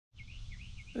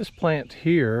This plant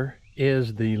here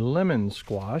is the lemon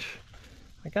squash.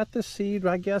 I got this seed,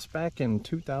 I guess, back in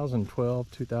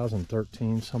 2012,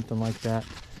 2013, something like that.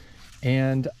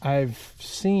 And I've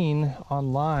seen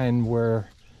online where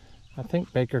I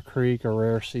think Baker Creek, or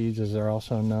Rare Seeds as they're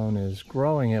also known, is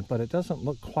growing it, but it doesn't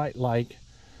look quite like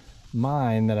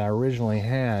mine that I originally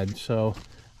had. So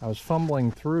I was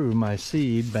fumbling through my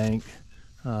seed bank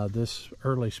this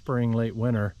early spring, late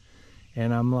winter,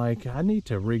 and I'm like, I need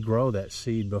to regrow that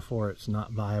seed before it's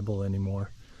not viable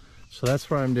anymore. So that's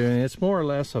what I'm doing. It's more or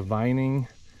less a vining,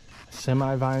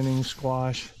 semi-vining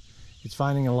squash. It's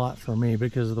vining a lot for me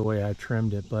because of the way I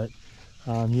trimmed it, but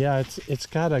yeah, it's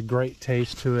got a great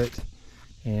taste to it,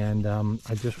 and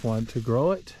I just want to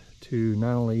grow it to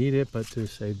not only eat it, but to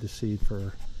save the seed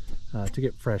for to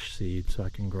get fresh seed so I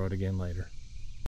can grow it again later.